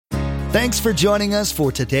Thanks for joining us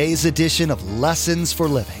for today's edition of Lessons for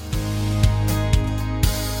Living.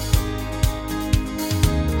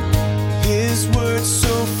 His word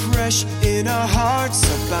so fresh in our hearts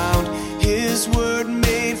abound. His word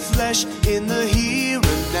made flesh in the here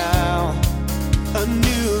and now. A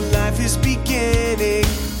new life is beginning.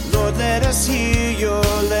 Lord, let us hear your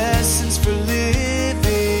lessons for living.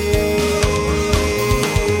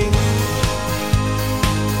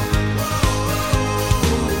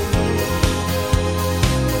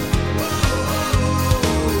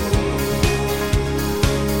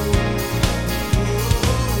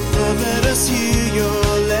 Lord, let us hear your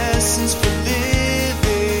lessons for living.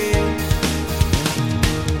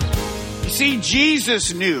 You see,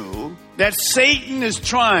 Jesus knew that Satan is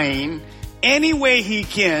trying any way he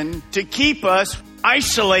can to keep us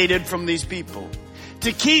isolated from these people,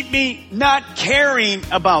 to keep me not caring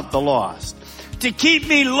about the lost, to keep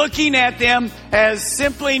me looking at them as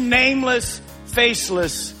simply nameless,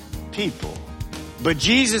 faceless people. But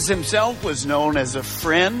Jesus himself was known as a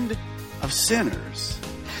friend of sinners.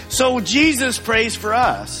 So Jesus prays for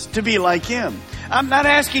us to be like him. I'm not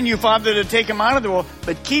asking you, Father, to take them out of the world,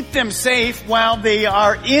 but keep them safe while they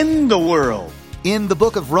are in the world. In the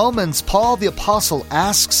book of Romans, Paul the Apostle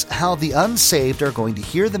asks how the unsaved are going to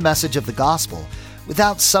hear the message of the gospel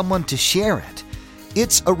without someone to share it.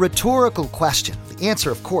 It's a rhetorical question. The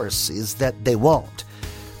answer, of course, is that they won't.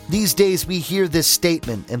 These days we hear this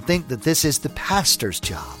statement and think that this is the pastor's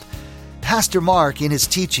job. Pastor Mark, in his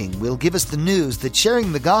teaching, will give us the news that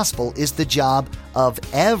sharing the gospel is the job of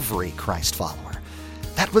every Christ follower.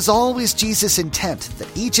 That was always Jesus' intent,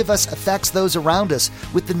 that each of us affects those around us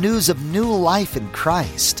with the news of new life in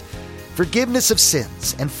Christ, forgiveness of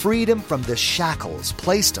sins, and freedom from the shackles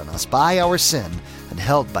placed on us by our sin and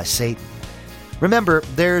held by Satan. Remember,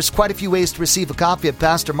 there's quite a few ways to receive a copy of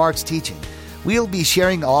Pastor Mark's teaching. We'll be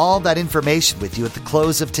sharing all that information with you at the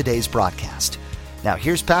close of today's broadcast. Now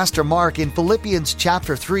here's Pastor Mark in Philippians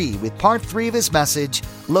chapter 3 with part 3 of his message,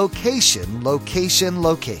 Location, Location,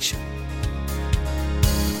 Location.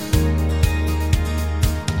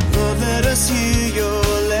 Let us hear your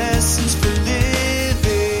lessons for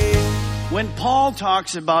living. When Paul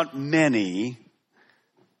talks about many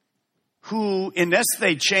who, unless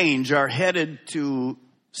they change, are headed to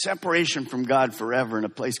separation from God forever in a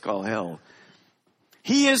place called hell,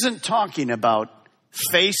 he isn't talking about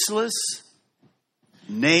faceless,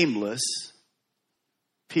 nameless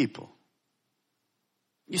people.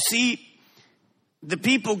 You see, the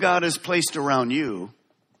people God has placed around you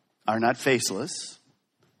are not faceless.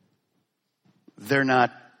 They're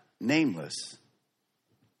not nameless.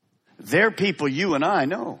 They're people you and I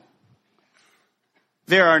know.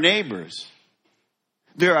 They're our neighbors.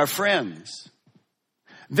 They're our friends.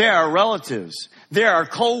 They're our relatives. They're our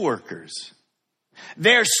co-workers.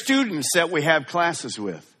 They're students that we have classes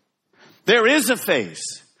with. There is a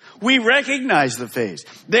face. We recognize the face.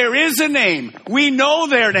 There is a name. We know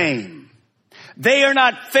their name. They are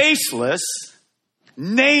not faceless,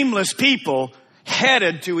 nameless people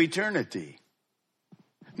headed to eternity.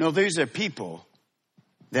 No, these are people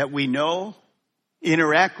that we know,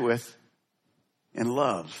 interact with, and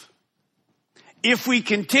love. If we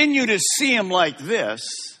continue to see them like this,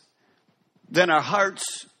 then our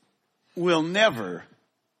hearts will never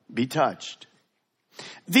be touched.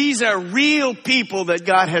 These are real people that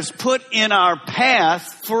God has put in our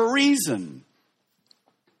path for a reason.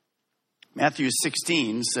 Matthew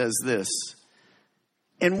 16 says this,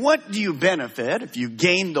 "And what do you benefit if you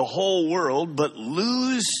gain the whole world but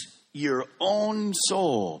lose your own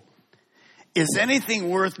soul? Is anything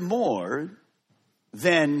worth more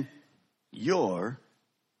than your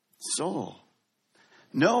soul?"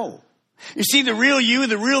 No. You see, the real you,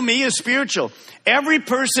 the real me is spiritual. Every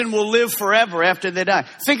person will live forever after they die.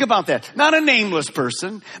 Think about that. Not a nameless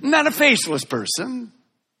person, not a faceless person.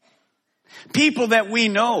 People that we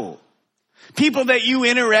know. People that you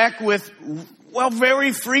interact with, well,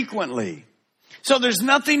 very frequently. So there's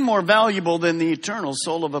nothing more valuable than the eternal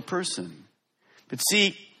soul of a person. But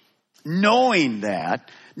see, knowing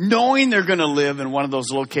that, knowing they're going to live in one of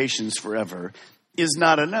those locations forever is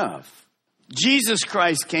not enough. Jesus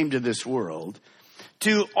Christ came to this world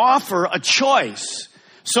to offer a choice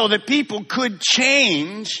so that people could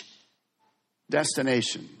change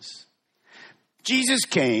destinations. Jesus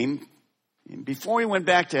came, and before he went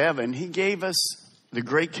back to heaven, he gave us the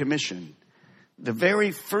Great Commission. The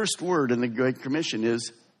very first word in the Great Commission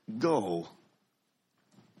is go.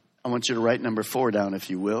 I want you to write number 4 down, if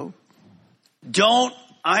you will. Don't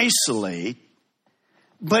isolate,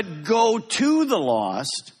 but go to the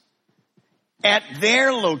lost at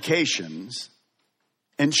their locations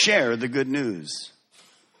and share the good news.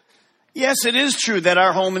 Yes, it is true that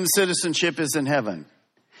our home and citizenship is in heaven.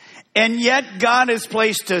 And yet God has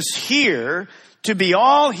placed us here to be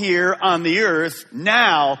all here on the earth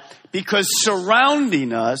now, because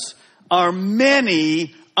surrounding us are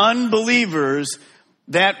many unbelievers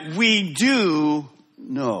that we do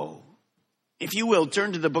know. If you will,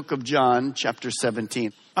 turn to the book of John, chapter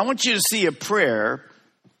 17. I want you to see a prayer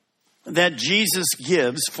that Jesus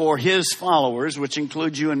gives for his followers, which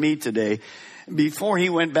includes you and me today, before he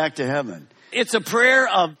went back to heaven. It's a prayer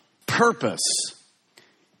of purpose.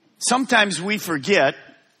 Sometimes we forget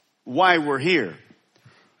why we're here.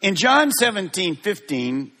 In John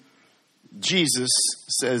 17:15, Jesus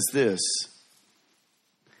says this: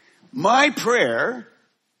 my prayer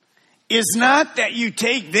is not that you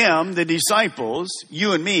take them, the disciples,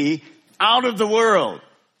 you and me, out of the world.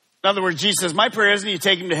 In other words, Jesus says, my prayer isn't you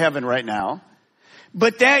take them to heaven right now,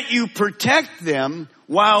 but that you protect them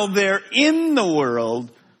while they're in the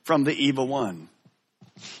world from the evil one.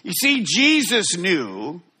 You see, Jesus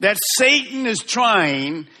knew that Satan is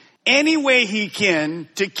trying any way he can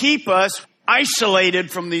to keep us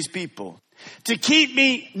isolated from these people, to keep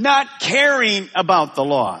me not caring about the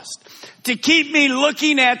lost, to keep me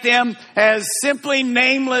looking at them as simply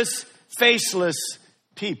nameless, faceless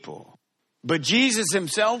people. But Jesus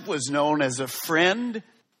himself was known as a friend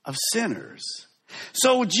of sinners.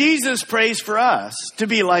 So Jesus prays for us to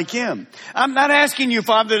be like him. I'm not asking you,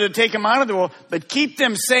 Father, to take them out of the world, but keep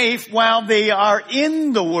them safe while they are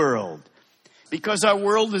in the world. Because our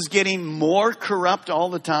world is getting more corrupt all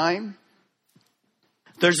the time.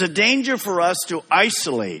 There's a danger for us to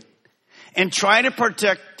isolate and try to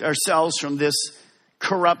protect ourselves from this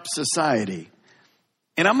corrupt society.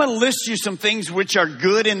 And I'm going to list you some things which are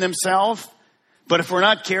good in themselves, but if we're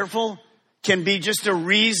not careful, can be just a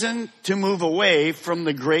reason to move away from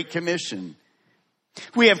the Great Commission.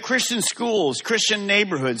 We have Christian schools, Christian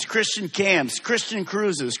neighborhoods, Christian camps, Christian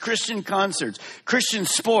cruises, Christian concerts, Christian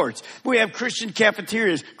sports. We have Christian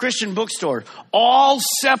cafeterias, Christian bookstores, all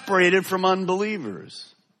separated from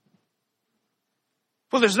unbelievers.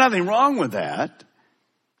 Well, there's nothing wrong with that.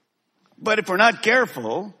 But if we're not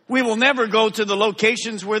careful, we will never go to the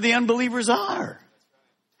locations where the unbelievers are.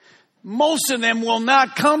 Most of them will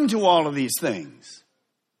not come to all of these things.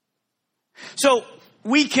 So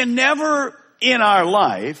we can never in our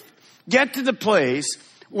life get to the place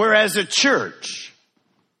where as a church,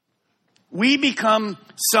 we become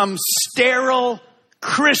some sterile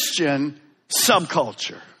Christian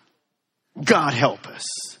subculture. God help us.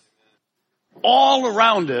 All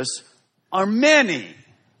around us are many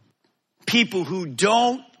people who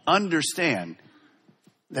don't understand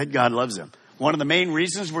that God loves them. One of the main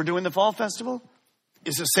reasons we're doing the Fall Festival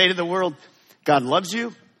is to say to the world, God loves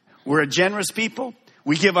you. We're a generous people.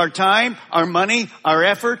 We give our time, our money, our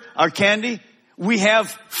effort, our candy. We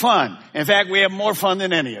have fun. In fact, we have more fun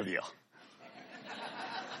than any of you.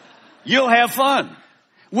 You'll have fun.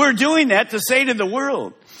 We're doing that to say to the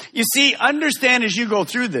world. You see, understand as you go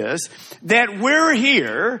through this that we're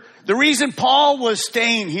here. The reason Paul was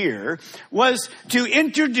staying here was to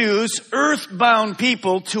introduce earthbound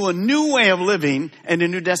people to a new way of living and a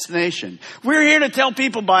new destination. We're here to tell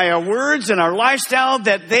people by our words and our lifestyle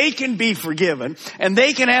that they can be forgiven and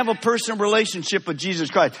they can have a personal relationship with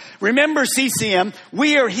Jesus Christ. Remember CCM,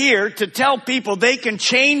 we are here to tell people they can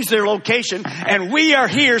change their location, and we are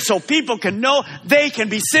here so people can know they can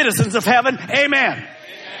be citizens of heaven. Amen.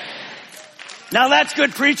 Now that's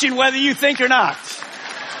good preaching whether you think or not.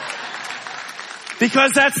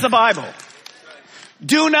 Because that's the Bible.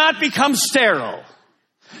 Do not become sterile.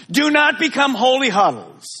 Do not become holy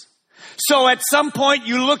huddles. So at some point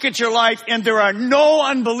you look at your life and there are no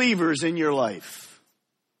unbelievers in your life.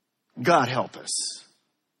 God help us.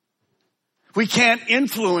 We can't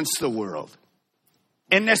influence the world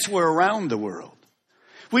unless we're around the world.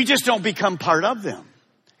 We just don't become part of them.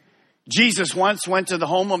 Jesus once went to the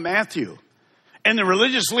home of Matthew. And the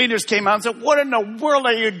religious leaders came out and said, what in the world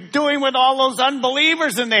are you doing with all those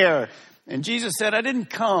unbelievers in there? And Jesus said, I didn't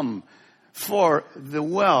come for the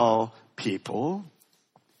well people.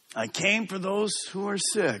 I came for those who are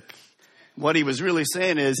sick. What he was really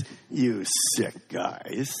saying is, you sick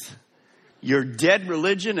guys, your dead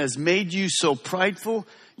religion has made you so prideful,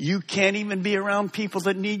 you can't even be around people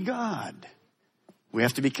that need God. We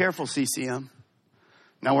have to be careful, CCM.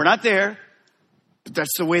 Now, we're not there, but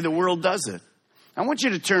that's the way the world does it. I want you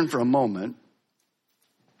to turn for a moment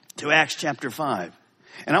to Acts chapter 5.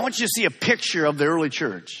 And I want you to see a picture of the early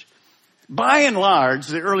church. By and large,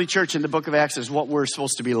 the early church in the book of Acts is what we're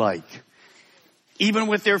supposed to be like, even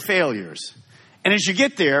with their failures. And as you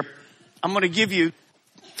get there, I'm going to give you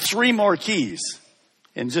 3 more keys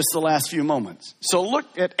in just the last few moments. So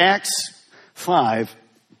look at Acts 5.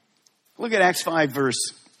 Look at Acts 5, verse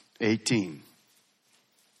 18.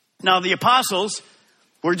 Now the apostles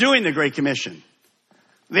were doing the Great Commission.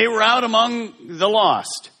 They were out among the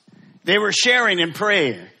lost. They were sharing and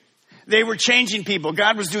praying. They were changing people.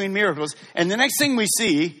 God was doing miracles. And the next thing we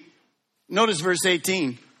see, notice verse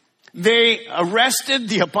 18. They arrested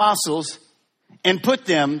the apostles and put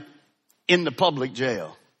them in the public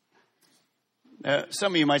jail.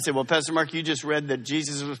 Some of you might say, well, Pastor Mark, you just read that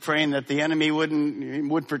Jesus was praying that the enemy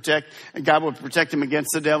would protect, and God would protect him against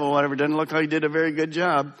the devil, whatever. Doesn't look like he did a very good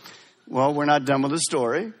job. Well, we're not done with the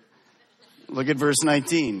story. Look at verse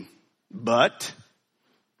 19. But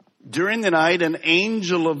during the night, an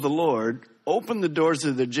angel of the Lord opened the doors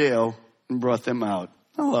of the jail and brought them out.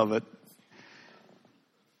 I love it.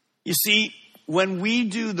 You see, when we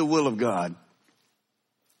do the will of God,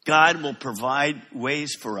 God will provide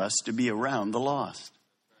ways for us to be around the lost.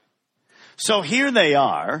 So here they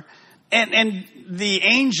are, and the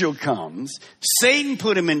angel comes. Satan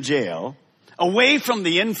put him in jail, away from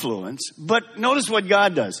the influence. But notice what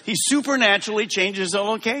God does. He supernaturally changes the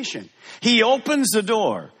location. He opens the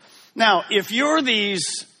door. Now, if you're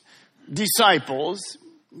these disciples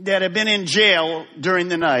that have been in jail during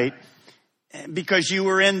the night because you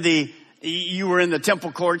were in the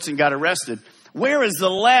temple courts and got arrested, where is the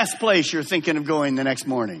last place you're thinking of going the next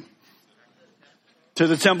morning? To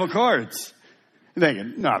the temple courts. You're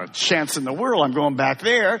thinking, not a chance in the world I'm going back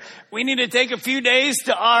there. We need to take a few days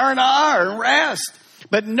to R&R and rest.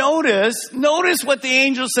 But notice what the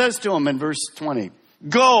angel says to him in verse 20.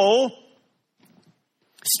 Go,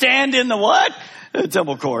 stand in the what? The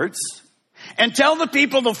temple courts, and tell the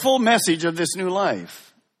people the full message of this new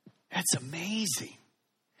life. That's amazing.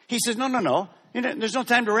 He says, no. There's no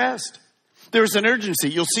time to rest. There's an urgency.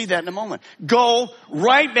 You'll see that in a moment. Go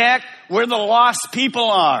right back where the lost people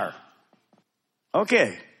are.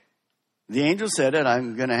 Okay. The angel said it.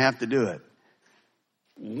 I'm going to have to do it.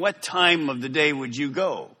 What time of the day would you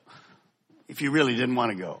go if you really didn't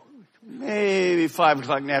want to go? Maybe 5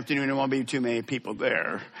 o'clock in the afternoon. There won't be too many people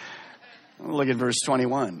there. Look at verse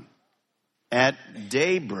 21. At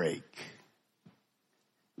daybreak,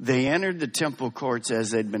 they entered the temple courts as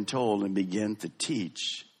they'd been told and began to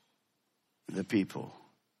teach the people.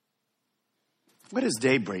 What does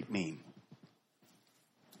daybreak mean?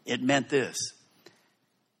 It meant this.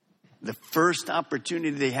 The first opportunity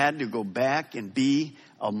they had to go back and be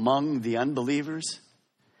among the unbelievers,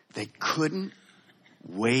 they couldn't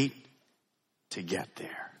wait to get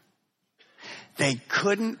there. They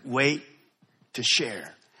couldn't wait to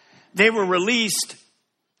share. They were released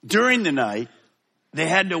during the night. They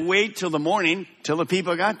had to wait till the morning till the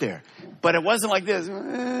people got there. But it wasn't like this.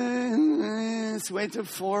 Let's wait till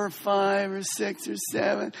 4 or 5 or 6 or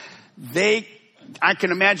 7. I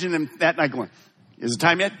can imagine them that night going, is it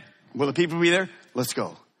time yet? Will the people be there? Let's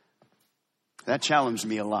go. That challenged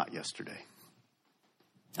me a lot yesterday.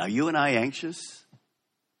 Are you and I anxious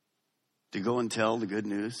to go and tell the good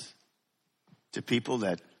news to people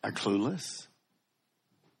that are clueless?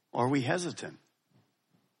 Or are we hesitant?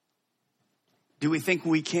 Do we think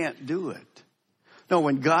we can't do it? No,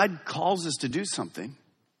 when God calls us to do something,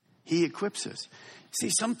 He equips us. See,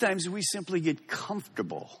 sometimes we simply get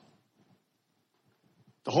comfortable.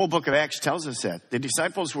 The whole book of Acts tells us that. The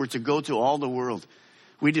disciples were to go to all the world.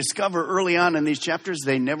 We discover early on in these chapters,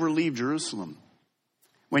 they never leave Jerusalem.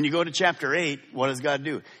 When you go to chapter 8, what does God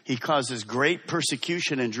do? He causes great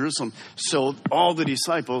persecution in Jerusalem, so all the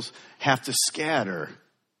disciples have to scatter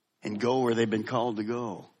and go where they've been called to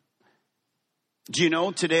go. Do you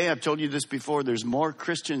know today, I've told you this before, there's more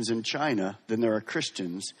Christians in China than there are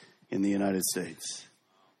Christians in the United States.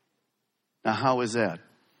 Now, how is that?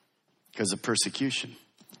 Because of persecution.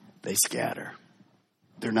 They scatter.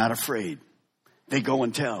 They're not afraid. They go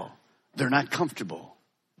and tell. They're not comfortable.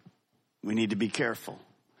 We need to be careful.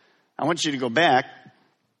 I want you to go back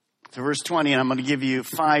to verse 20, and I'm going to give you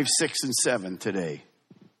 5, 6, and 7 today.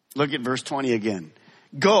 Look at verse 20 again.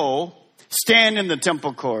 Go, stand in the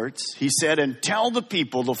temple courts, he said, and tell the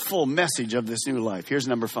people the full message of this new life. Here's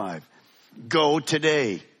number 5. Go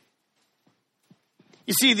today.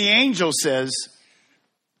 You see, the angel says,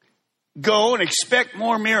 go and expect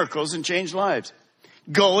more miracles and change lives.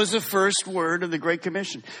 Go is the first word of the Great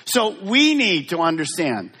Commission. So we need to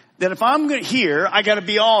understand that if I'm here, I got to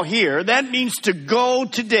be all here. That means to go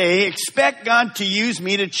today, expect God to use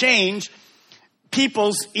me to change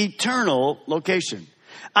people's eternal location.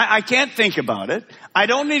 I can't think about it. I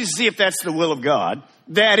don't need to see if that's the will of God.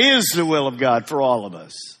 That is the will of God for all of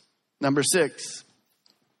us. Number 6,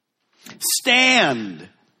 stand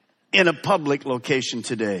in a public location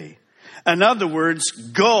today. In other words,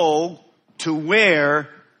 go to where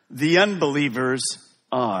the unbelievers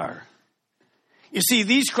are. You see,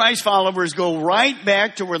 these Christ followers go right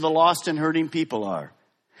back to where the lost and hurting people are.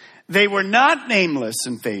 They were not nameless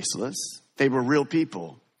and faceless. They were real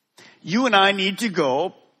people. You and I need to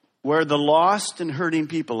go where the lost and hurting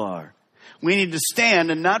people are. We need to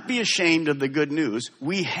stand and not be ashamed of the good news.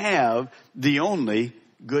 We have the only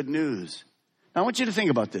good news. Now, I want you to think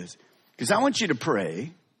about this, because I want you to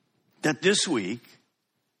pray that this week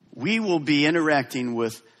we will be interacting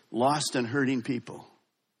with lost and hurting people.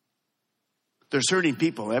 There's hurting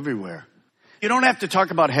people everywhere. You don't have to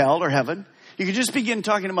talk about hell or heaven. You can just begin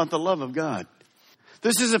talking about the love of God.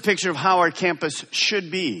 This is a picture of how our campus should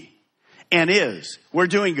be and is. We're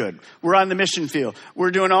doing good. We're on the mission field.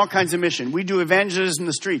 We're doing all kinds of mission. We do evangelism in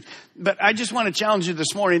the street. But I just want to challenge you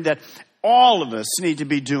this morning that all of us need to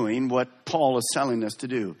be doing what Paul is telling us to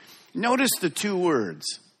do. Notice the two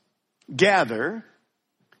words, gather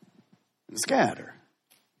and scatter.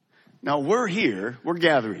 Now we're here, we're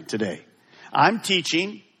gathering today. I'm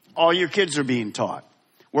teaching, all your kids are being taught.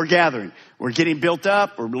 We're gathering. We're getting built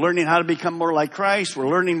up. We're learning how to become more like Christ. We're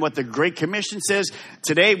learning what the Great Commission says.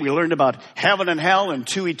 Today we learned about heaven and hell in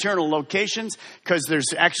two eternal locations, because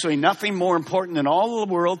there's actually nothing more important in all of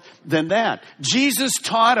the world than that. Jesus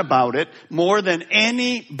taught about it more than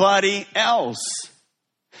anybody else.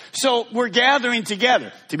 So we're gathering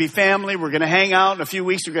together to be family. We're going to hang out in a few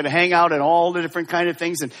weeks. We're going to hang out in all the different kind of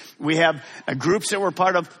things. And we have groups that we're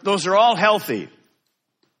part of. Those are all healthy.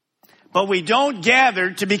 But we don't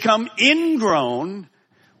gather to become ingrown.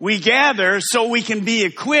 We gather so we can be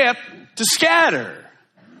equipped to scatter.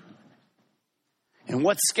 And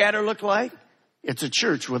what's scatter look like? It's a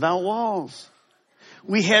church without walls.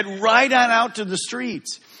 We head right on out to the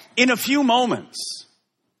streets in a few moments.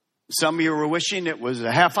 Some of you were wishing it was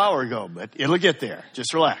a half hour ago, but it'll get there.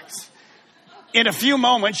 Just relax. In a few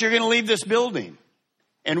moments, you're going to leave this building.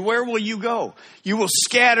 And where will you go? You will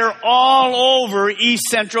scatter all over East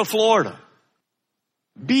Central Florida.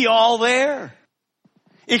 Be all there.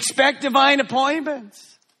 Expect divine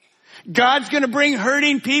appointments. God's going to bring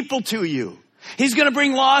hurting people to you. He's going to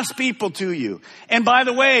bring lost people to you. And by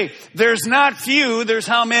the way, there's not few, there's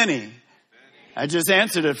how many? I just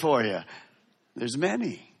answered it for you. There's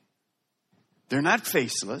many. They're not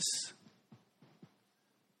faceless.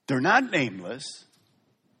 They're not nameless.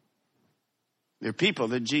 They're people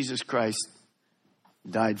that Jesus Christ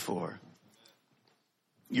died for.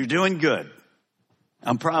 You're doing good.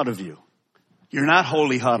 I'm proud of you. You're not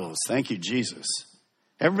holy huddles. Thank you, Jesus.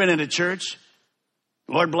 Ever been in a church?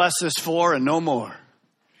 Lord bless us for and no more.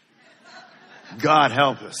 God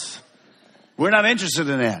help us. We're not interested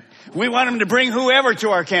in that. We want him to bring whoever to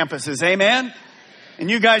our campuses. Amen? And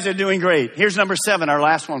you guys are doing great. Here's number 7, our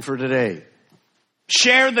last one for today.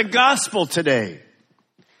 Share the gospel today.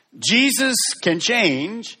 Jesus can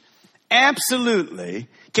change, absolutely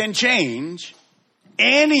can change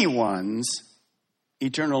anyone's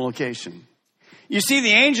eternal location. You see,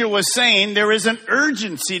 the angel was saying there is an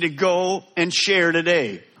urgency to go and share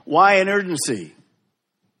today. Why an urgency?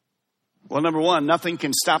 Well, number one, nothing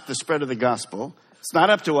can stop the spread of the gospel. It's not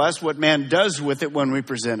up to us what man does with it when we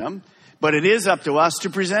present them, but it is up to us to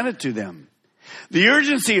present it to them. The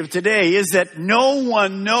urgency of today is that no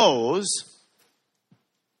one knows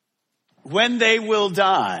when they will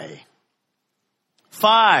die.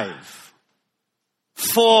 5,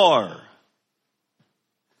 4,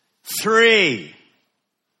 3,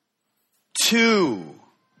 2,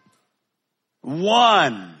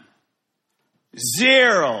 1,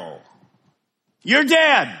 0. You're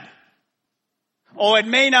dead. Oh, it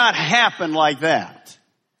may not happen like that.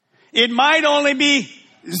 It might only be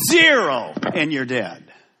 0 and you're dead.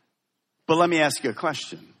 But let me ask you a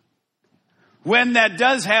question. When that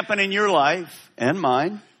does happen in your life and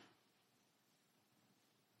mine,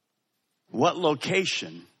 what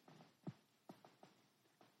location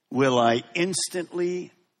will I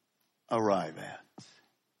instantly arrive at?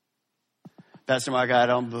 Pastor Mark, I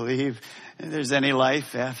don't believe there's any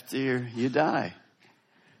life after you die.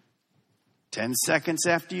 10 seconds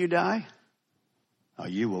after you die, oh,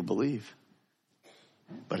 you will believe.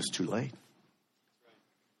 But it's too late.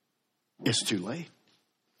 It's too late.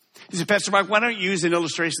 He said, Pastor Mark, why don't you use an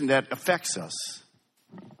illustration that affects us?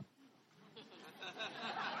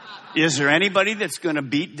 Is there anybody that's going to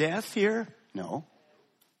beat death here? No.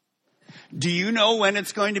 Do you know when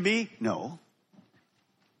it's going to be? No.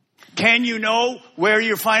 Can you know where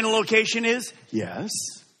your final location is? Yes.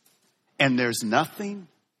 And there's nothing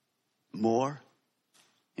more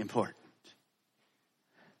important.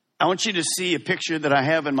 I want you to see a picture that I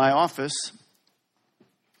have in my office.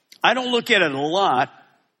 I don't look at it a lot,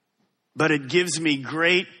 but it gives me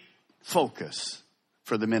great focus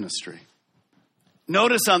for the ministry.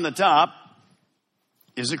 Notice on the top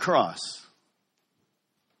is a cross.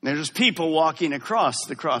 There's people walking across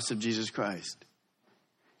the cross of Jesus Christ.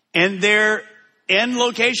 And their end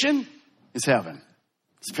location is heaven.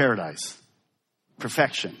 It's paradise.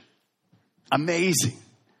 Perfection. Amazing.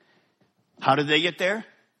 How did they get there?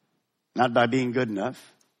 Not by being good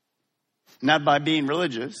enough. Not by being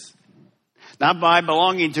religious. Not by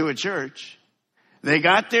belonging to a church. They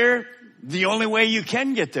got there the only way you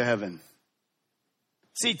can get to heaven.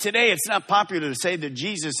 See, today it's not popular to say that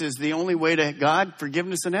Jesus is the only way to God,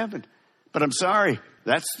 forgiveness, and heaven. But I'm sorry,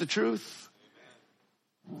 that's the truth.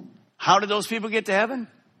 How did those people get to heaven?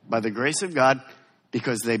 By the grace of God,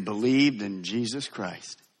 because they believed in Jesus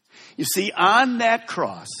Christ. You see, on that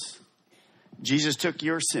cross, Jesus took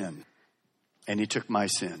your sin, and he took my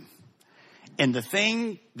sin. And the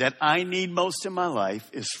thing that I need most in my life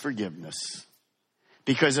is forgiveness.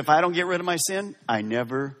 Because if I don't get rid of my sin, I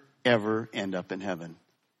never, ever end up in heaven.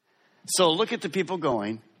 So look at the people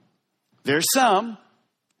going. There's some.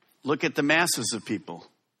 Look at the masses of people.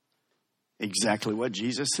 Exactly what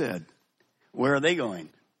Jesus said. Where are they going?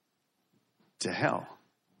 To hell.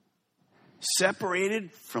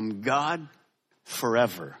 Separated from God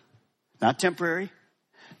forever. Not temporary.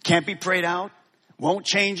 Can't be prayed out. Won't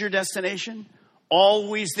change your destination.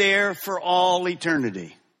 Always there for all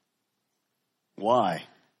eternity. Why?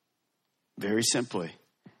 Very simply.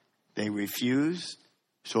 They refused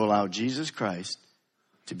to allow Jesus Christ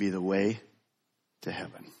to be the way to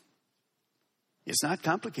heaven. It's not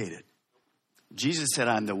complicated. Jesus said,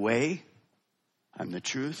 I'm the way, I'm the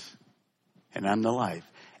truth, and I'm the life.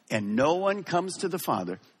 And no one comes to the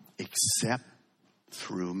Father except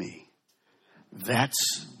through me.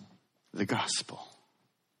 That's the gospel.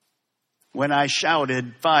 When I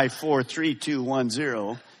shouted 5, 4, 3, 2, 1,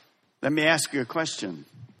 0, let me ask you a question.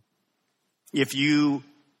 If you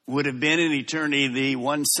would have been in eternity the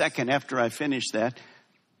 1 second after I finished that,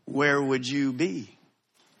 where would you be?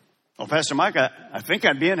 Oh, Pastor Mike, I think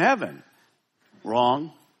I'd be in heaven.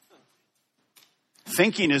 Wrong.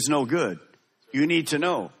 Thinking is no good. You need to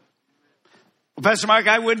know. Well, Pastor Mark,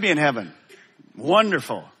 I would be in heaven.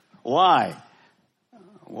 Wonderful. Why?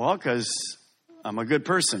 Well, because I'm a good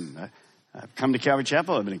person. I've come to Calvary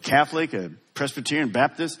Chapel. I've been a Catholic, a Presbyterian,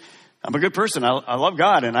 Baptist. I'm a good person. I love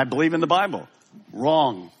God and I believe in the Bible.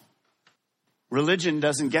 Wrong. Religion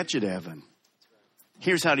doesn't get you to heaven.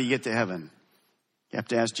 Here's how do you get to heaven. You have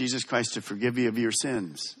to ask Jesus Christ to forgive you of your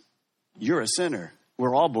sins. You're a sinner.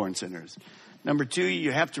 We're all born sinners. Number 2,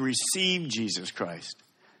 you have to receive Jesus Christ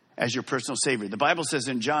as your personal Savior. The Bible says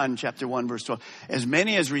in John chapter 1, verse 12, as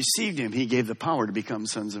many as received him, he gave the power to become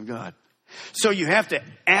sons of God. So you have to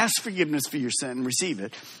ask forgiveness for your sin and receive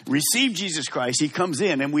it. Receive Jesus Christ. He comes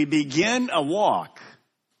in and we begin a walk,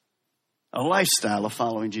 a lifestyle of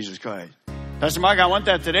following Jesus Christ. Pastor Mark, I want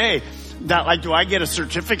that today. Not like, do I get a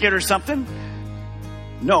certificate or something?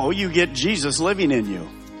 No, you get Jesus living in you.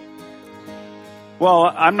 Well,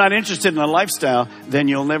 I'm not interested in a lifestyle, then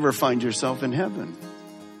you'll never find yourself in heaven.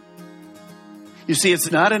 You see,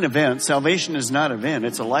 it's not an event. Salvation is not an event.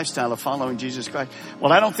 It's a lifestyle of following Jesus Christ.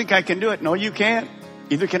 Well, I don't think I can do it. No, you can't.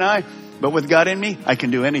 Neither can I. But with God in me, I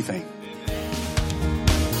can do anything.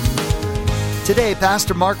 Today,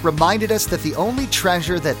 Pastor Mark reminded us that the only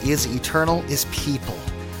treasure that is eternal is people.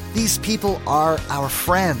 These people are our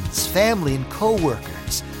friends, family, and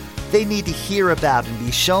co-workers. They need to hear about and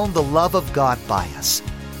be shown the love of God by us.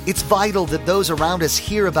 It's vital that those around us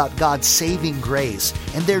hear about God's saving grace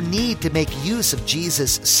and their need to make use of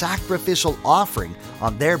Jesus' sacrificial offering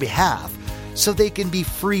on their behalf so they can be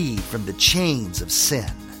freed from the chains of sin.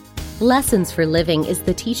 Lessons for Living is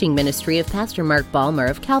the teaching ministry of Pastor Mark Balmer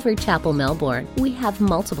of Calvary Chapel, Melbourne. We have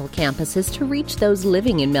multiple campuses to reach those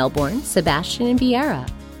living in Melbourne, Sebastian, and Viera.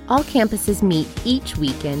 All campuses meet each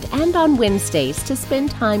weekend and on Wednesdays to spend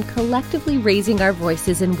time collectively raising our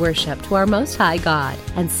voices in worship to our Most High God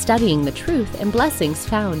and studying the truth and blessings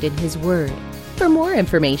found in His Word. For more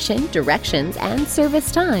information, directions, and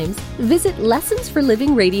service times, visit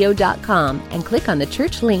lessonsforlivingradio.com and click on the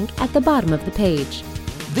church link at the bottom of the page.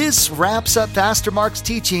 This wraps up Pastor Mark's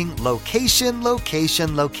teaching, Location,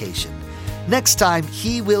 Location, Location. Next time,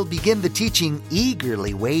 he will begin the teaching,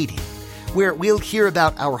 Eagerly Waiting, where we'll hear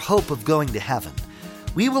about our hope of going to heaven.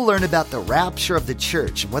 We will learn about the rapture of the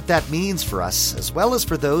church and what that means for us, as well as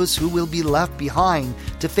for those who will be left behind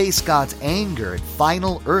to face God's anger and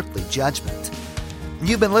final earthly judgment.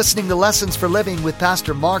 You've been listening to Lessons for Living with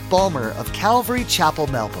Pastor Mark Balmer of Calvary Chapel,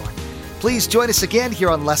 Melbourne. Please join us again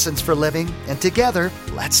here on Lessons for Living, and together,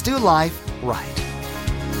 let's do life right.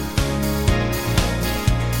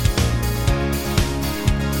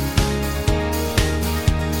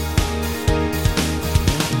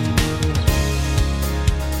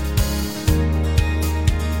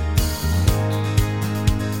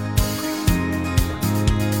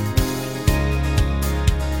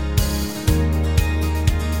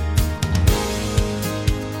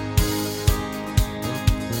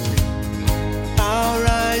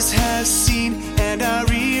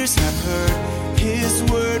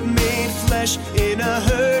 fresh in a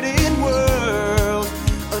hurting world.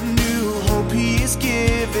 A new hope he is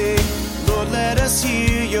giving.